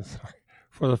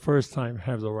 for the first time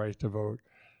have the right to vote.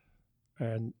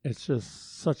 And it's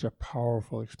just such a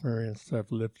powerful experience to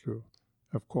have lived through.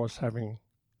 Of course, having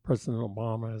President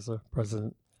Obama as a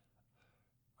president,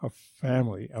 a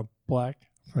black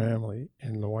family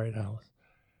in the White House.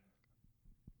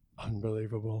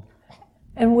 Unbelievable.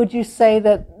 And would you say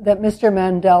that Mr.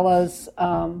 Mandela's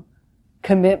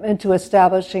commitment to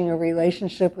establishing a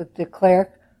relationship with de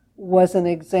Klerk was an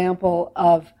example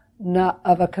of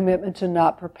a commitment to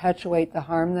not perpetuate the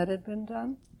harm that had been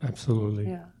done? Absolutely.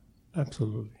 Yeah.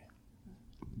 Absolutely.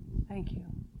 Thank you.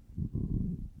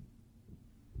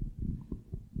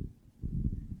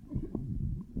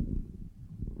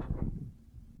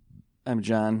 I'm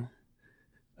John.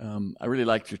 I really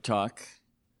liked your talk.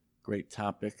 Great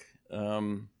topic. A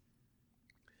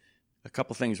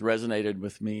couple things resonated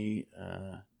with me.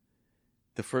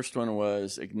 The first one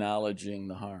was acknowledging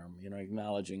the harm,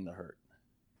 acknowledging the hurt.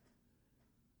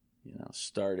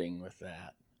 Starting with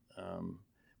that.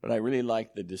 But I really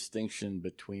like the distinction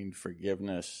between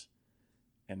forgiveness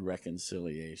and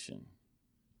reconciliation.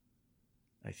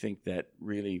 I think that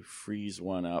really frees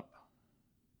one up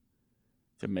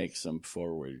to make some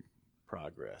forward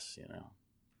progress,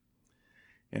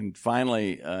 And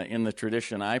finally, in the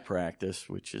tradition I practice,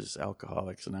 which is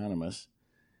Alcoholics Anonymous,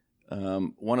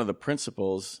 one of the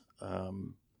principles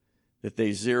that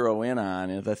they zero in on,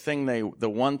 and the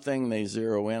one thing they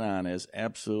zero in on is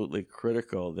absolutely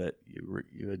critical that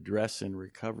you address in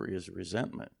recovery is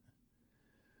resentment.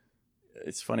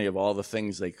 It's funny, of all the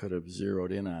things they could have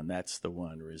zeroed in on, that's the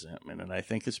one, resentment. And I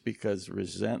think it's because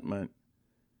resentment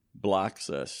blocks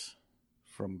us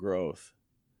from growth,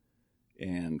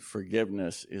 and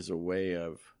forgiveness is a way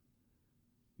of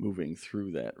moving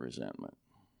through that resentment.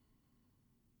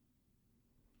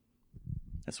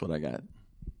 That's what I got.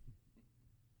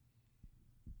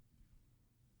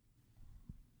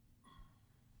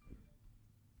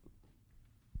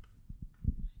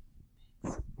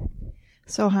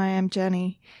 So hi, I'm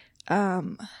Jenny. I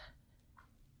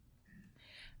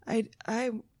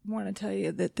want to tell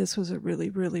you that this was a really,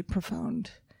 really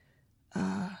profound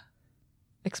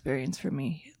experience for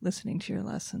me, listening to your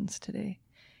lessons today.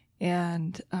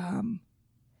 And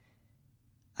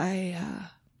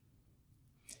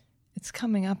it's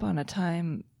coming up on a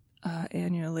time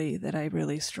annually that I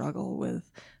really struggle with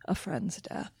a friend's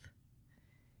death.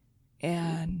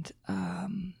 And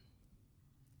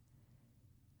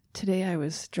today I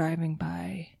was driving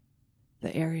by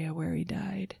the area where he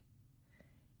died,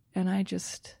 and I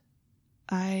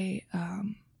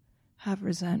have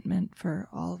resentment for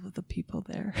all of the people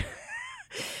there.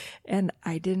 And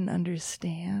I didn't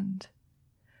understand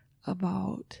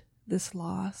about this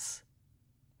loss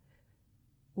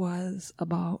was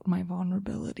about my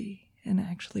vulnerability and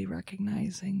actually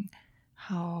recognizing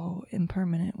how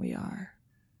impermanent we are.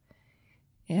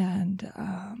 And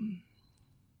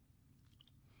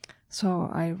so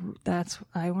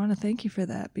I want to thank you for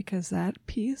that, because that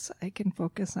piece I can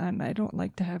focus on. I don't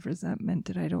like to have resentment,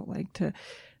 and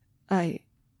I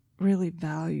really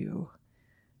value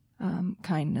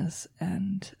kindness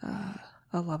and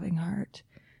a loving heart.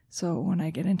 So when I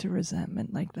get into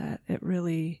resentment like that, it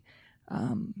really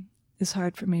is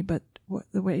hard for me. But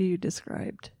the way you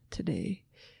described today,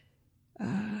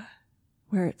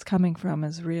 where it's coming from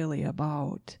is really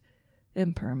about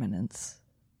impermanence.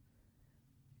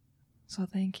 So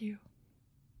thank you.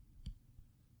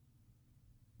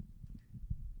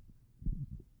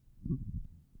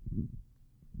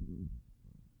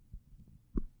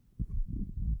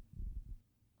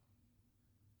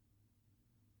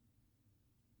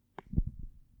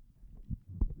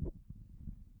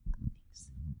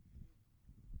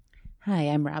 Hi,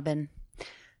 I'm Robin.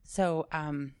 So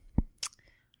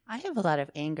I have a lot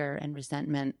of anger and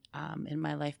resentment in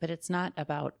my life, but it's not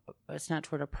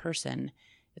toward a person.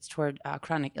 It's toward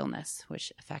chronic illness,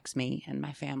 which affects me and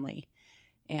my family.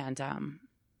 And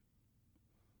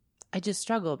I just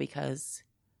struggle because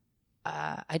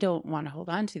I don't want to hold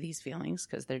on to these feelings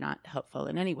because they're not helpful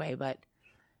in any way, but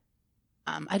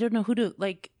I don't know who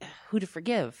to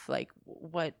forgive, like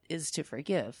what is to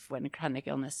forgive when chronic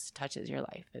illness touches your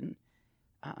life and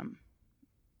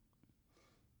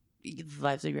the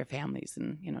lives of your families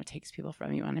and, takes people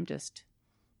from you. And I'm just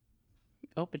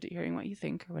open to hearing what you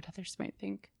think or what others might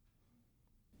think.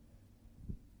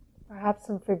 Perhaps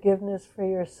some forgiveness for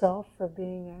yourself for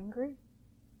being angry.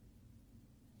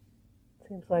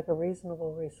 Seems like a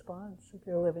reasonable response if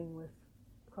you're living with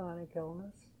chronic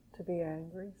illness, to be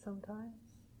angry sometimes.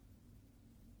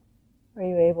 Are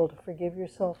you able to forgive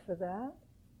yourself for that?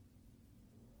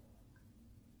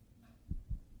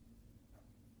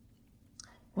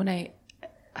 When I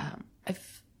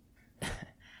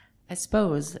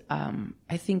suppose,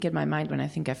 I think in my mind, when I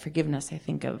think of forgiveness, I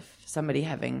think of somebody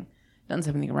having done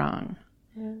something wrong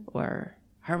or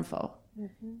harmful.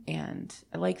 Mm-hmm. And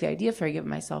I like the idea of forgiving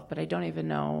myself, but I don't even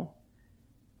know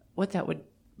what that would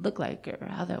look like or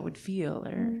how that would feel.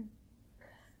 Or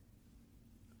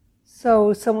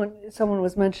So someone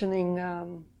was mentioning,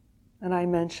 and I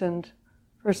mentioned,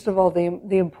 first of all,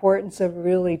 the importance of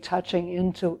really touching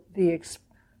into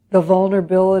the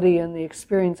vulnerability and the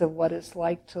experience of what it's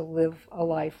like to live a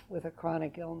life with a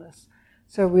chronic illness.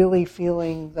 So really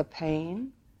feeling the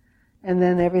pain, and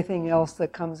then everything else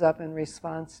that comes up in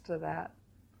response to that.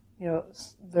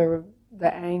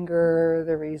 The anger,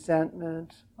 the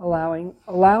resentment,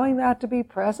 allowing that to be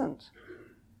present.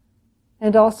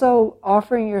 And also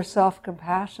offering yourself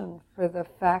compassion for the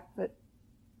fact that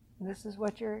this is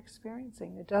what you're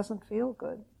experiencing. It doesn't feel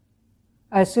good.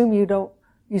 I assume you don't.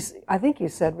 I think you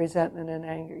said resentment and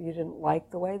anger. You didn't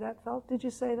like the way that felt. Did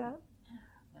you say that?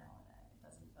 No, it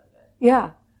doesn't feel good.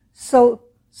 Yeah. So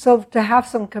to have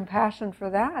some compassion for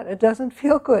that, it doesn't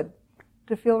feel good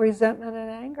to feel resentment and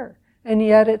anger. And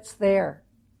yet it's there.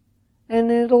 And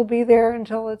it'll be there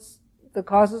until the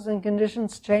causes and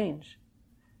conditions change.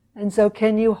 And so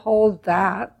can you hold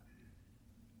that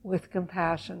with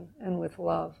compassion and with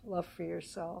love for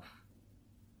yourself?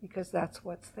 Because that's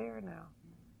what's there now.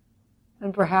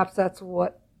 And perhaps that's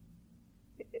what,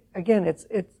 again,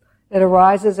 it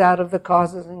arises out of the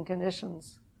causes and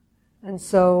conditions. And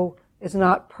so it's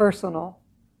not personal.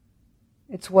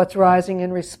 It's what's rising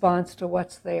in response to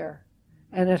what's there.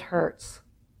 And it hurts.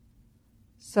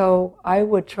 So I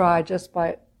would try just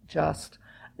by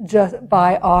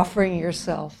offering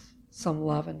yourself some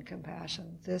love and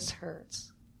compassion. This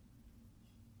hurts.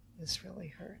 This really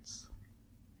hurts.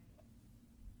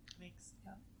 Thanks.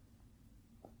 Yeah.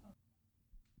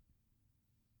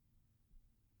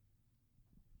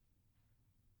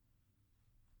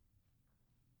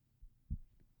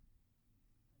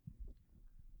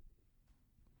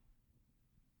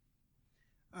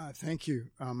 Thank you.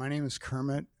 My name is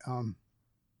Kermit.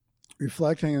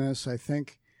 Reflecting on this, I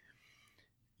think,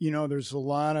 there's a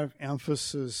lot of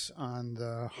emphasis on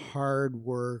the hard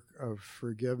work of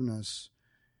forgiveness,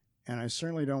 and I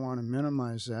certainly don't want to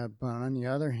minimize that, but on the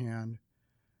other hand,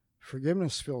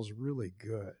 forgiveness feels really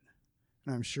good.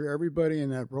 And I'm sure everybody in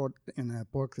that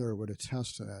book there would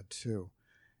attest to that too.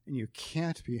 And you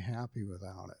can't be happy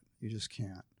without it. You just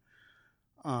can't.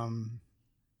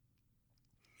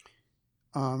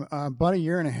 About a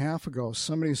year and a half ago,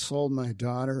 somebody sold my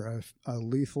daughter a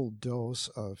lethal dose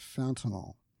of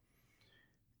fentanyl.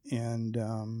 And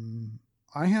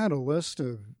I had a list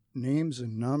of names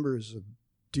and numbers of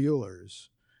dealers.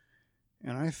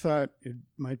 And I thought it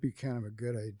might be kind of a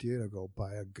good idea to go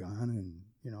buy a gun and,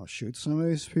 shoot some of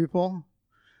these people.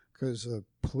 Because the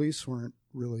police weren't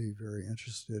really very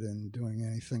interested in doing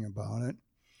anything about it.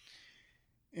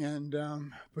 And,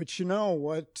 but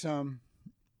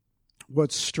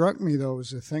what struck me, though, was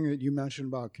the thing that you mentioned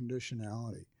about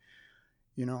conditionality.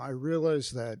 I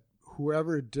realized that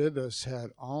whoever did this had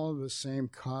all of the same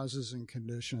causes and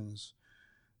conditions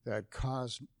that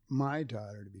caused my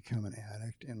daughter to become an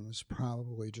addict, and was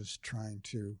probably just trying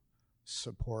to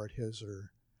support his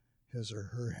or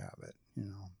her habit,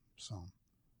 So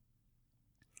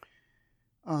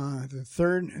the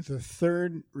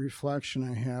third reflection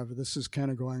I have, this is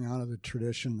kind of going out of the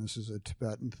tradition. This is a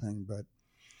Tibetan thing, but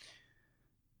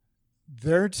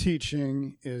their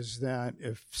teaching is that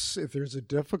if there's a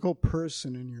difficult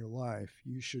person in your life,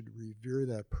 you should revere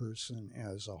that person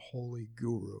as a holy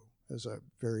guru, as a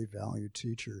very valued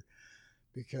teacher,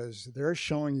 because they're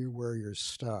showing you where you're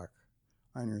stuck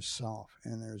on yourself,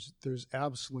 and there's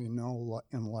absolutely no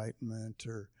enlightenment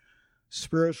or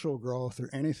spiritual growth or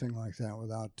anything like that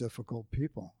without difficult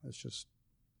people. It's just,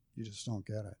 you just don't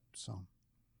get it. So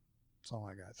that's all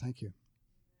I got. Thank you.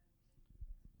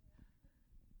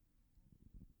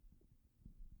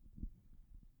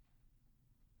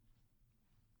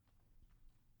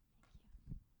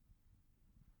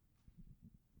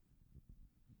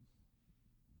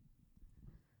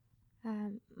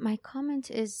 My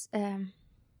comment is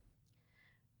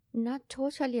not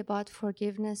totally about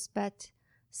forgiveness, but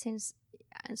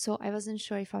so I wasn't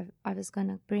sure if I was going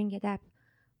to bring it up,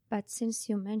 but since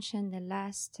you mentioned the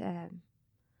last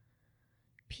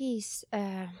piece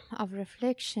of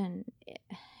reflection,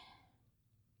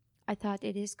 I thought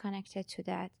it is connected to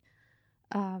that.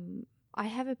 I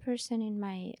have a person in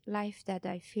my life that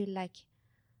I feel like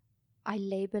I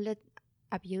label it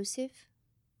abusive.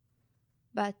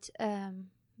 But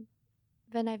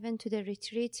when I went to the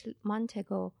retreat a month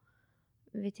ago,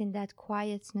 within that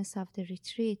quietness of the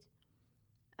retreat,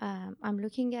 I'm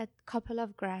looking at a couple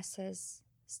of grasses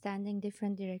standing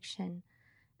different direction,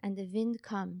 and the wind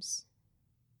comes.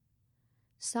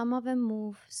 Some of them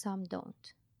move, some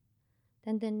don't.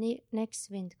 Then the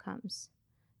next wind comes.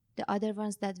 The other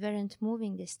ones that weren't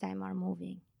moving this time are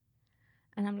moving.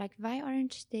 And I'm like, why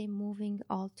aren't they moving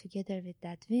all together with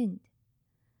that wind?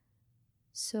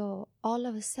 So all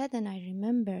of a sudden I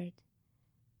remembered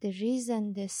the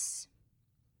reason this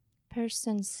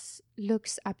person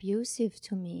looks abusive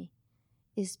to me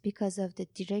is because of the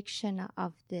direction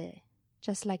of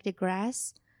just like the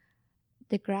grasses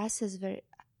were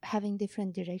having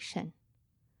different direction.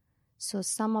 So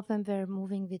some of them were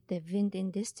moving with the wind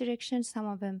in this direction, some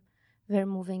of them were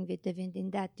moving with the wind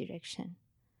in that direction.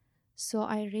 So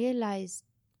I realized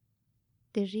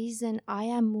the reason I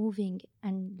am moving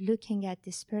and looking at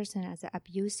this person as an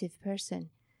abusive person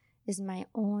is my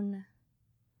own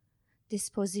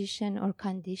disposition or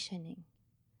conditioning.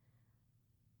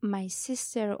 My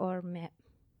sister or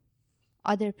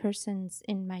other persons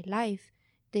in my life,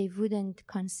 they wouldn't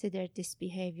consider this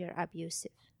behavior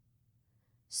abusive.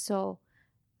 So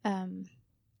I'm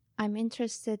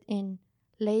interested in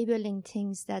labeling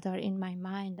things that are in my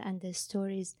mind and the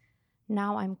stories.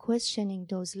 Now I'm questioning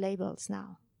those labels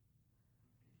now.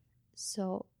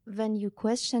 So when you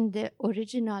question the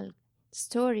original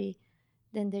story,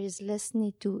 then there is less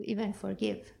need to even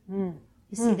forgive. You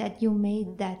see that you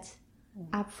made that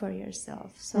up for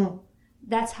yourself. So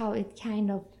that's how it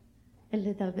kind of a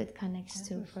little bit connects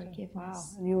to forgiveness. Wow,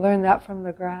 and you learned that from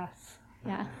the grass.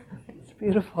 Yeah. It's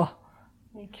beautiful.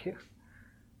 Thank you.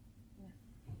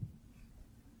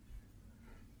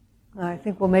 I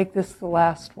think we'll make this the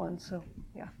last one, so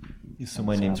yeah. So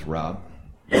my name's Rob.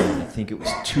 I think it was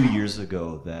 2 years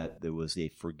ago that there was a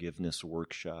forgiveness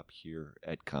workshop here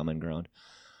at Common Ground.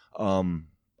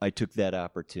 I took that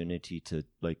opportunity to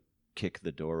kick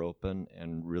the door open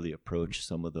and really approach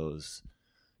some of those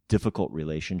difficult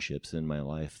relationships in my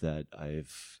life that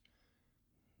I've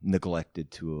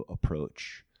neglected to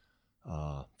approach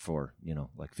for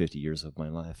 50 years of my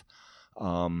life.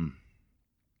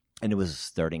 And it was a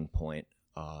starting point.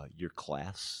 Your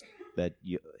class that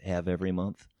you have every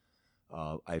month,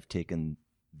 I've taken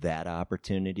that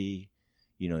opportunity.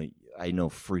 I know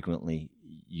frequently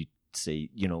you say,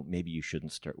 maybe you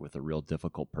shouldn't start with a real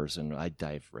difficult person. I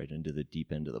dive right into the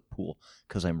deep end of the pool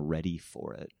because I'm ready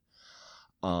for it.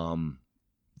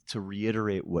 To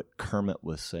reiterate what Kermit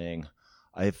was saying,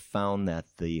 I've found that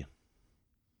the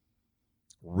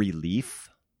relief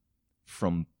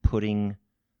from putting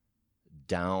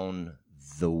down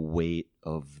the weight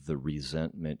of the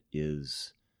resentment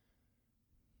is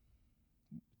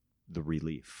the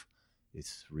relief.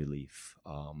 It's relief.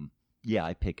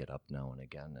 I pick it up now and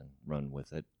again and run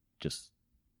with it just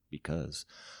because.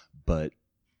 But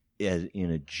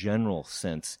in a general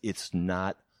sense, it's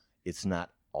not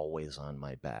always on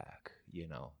my back,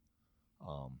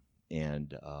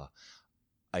 and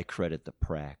I credit the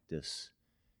practice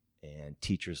and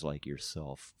teachers like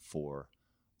yourself for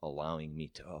allowing me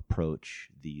to approach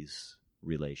these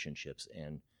relationships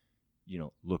and,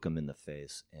 look them in the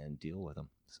face and deal with them.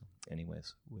 So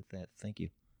anyways, with that, thank you.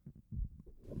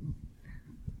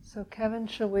 So Kevin,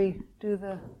 shall we do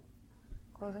the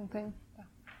closing thing?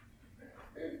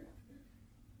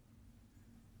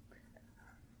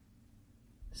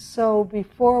 So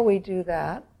before we do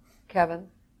that, Kevin,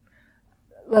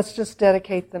 let's just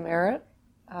dedicate the merit.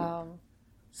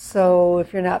 So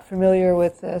if you're not familiar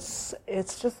with this,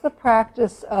 it's just the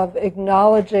practice of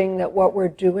acknowledging that what we're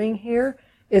doing here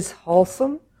is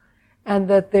wholesome and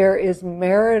that there is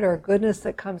merit or goodness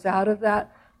that comes out of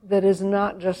that that is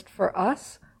not just for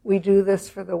us. We do this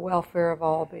for the welfare of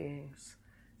all beings.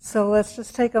 So let's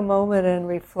just take a moment and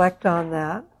reflect on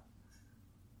that.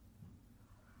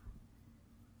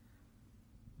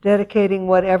 Dedicating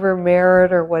whatever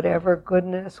merit or whatever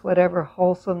goodness, whatever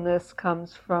wholesomeness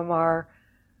comes from our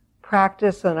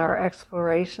practice and our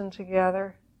exploration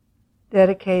together,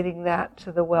 dedicating that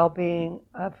to the well-being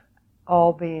of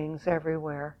all beings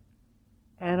everywhere.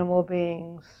 Animal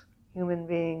beings, human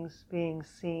beings, beings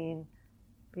seen,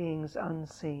 beings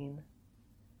unseen.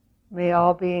 May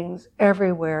all beings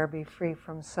everywhere be free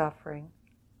from suffering.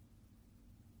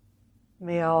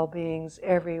 May all beings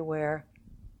everywhere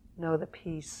know the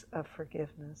peace of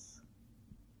forgiveness.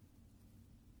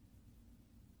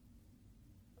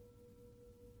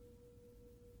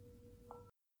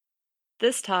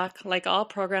 This talk, like all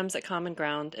programs at Common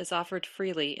Ground, is offered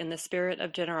freely in the spirit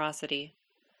of generosity.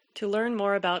 To learn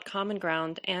more about Common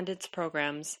Ground and its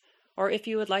programs, or if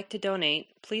you would like to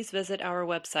donate, please visit our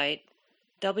website,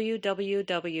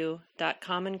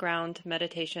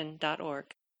 www.commongroundmeditation.org.